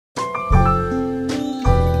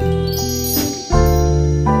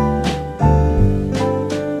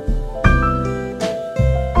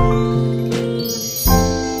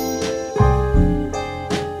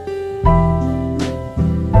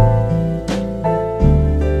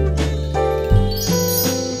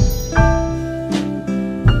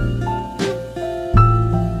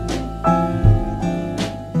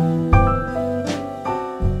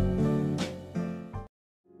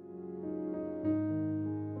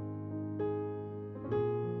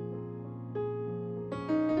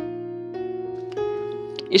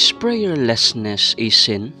Is prayerlessness a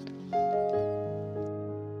sin?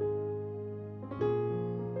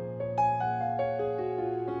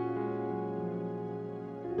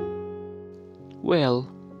 Well,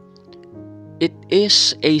 it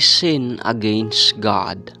is a sin against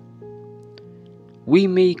God. We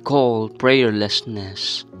may call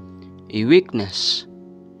prayerlessness a weakness,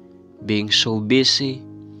 being so busy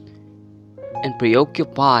and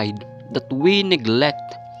preoccupied that we neglect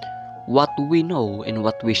what we know and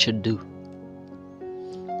what we should do.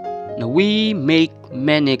 Now, we make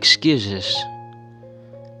many excuses,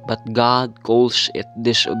 but God calls it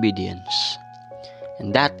disobedience,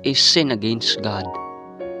 and that is sin against God.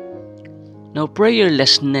 Now,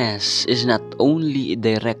 prayerlessness is not only a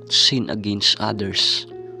direct sin against others,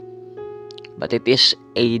 but it is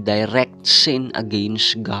a direct sin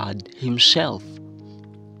against God Himself.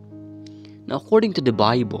 Now, according to the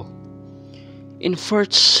Bible, in 1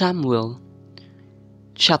 Samuel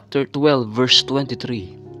chapter 12 verse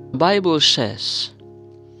 23, the Bible says,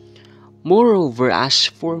 "Moreover, as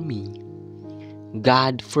for me,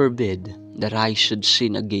 God forbid that I should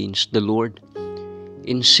sin against the Lord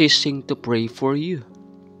in ceasing to pray for you.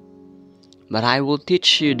 But I will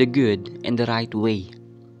teach you the good and the right way."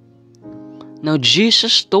 Now,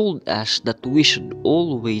 Jesus told us that we should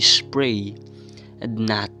always pray and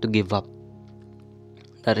not to give up.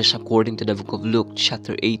 That is according to the book of Luke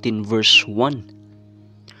chapter 18 verse 1.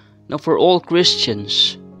 Now, for all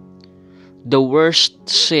Christians, the worst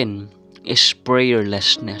sin is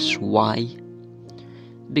prayerlessness. Why?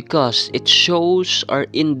 Because it shows our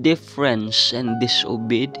indifference and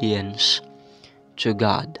disobedience to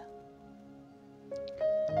God.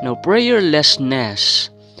 Now,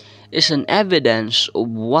 prayerlessness is an evidence of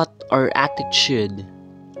what our attitude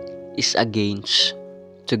is against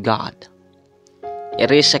to God. It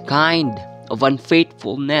is a kind of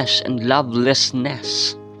unfaithfulness and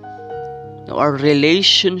lovelessness. Now, our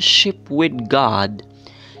relationship with God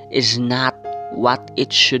is not what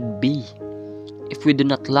it should be if we do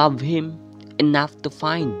not love Him enough to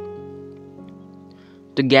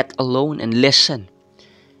get alone and listen,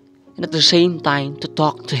 and at the same time to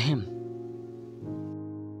talk to Him.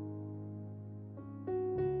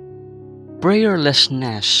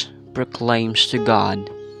 Prayerlessness proclaims to God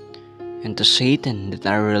and to Satan that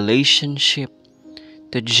our relationship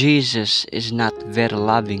to Jesus is not very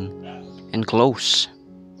loving and close.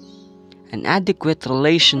 An adequate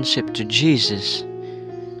relationship to Jesus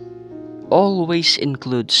always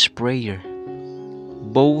includes prayer,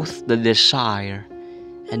 both the desire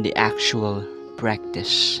and the actual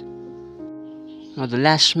practice. Now, the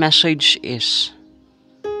last message is,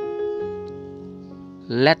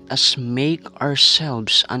 let us make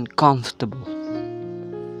ourselves uncomfortable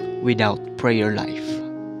without prayer life.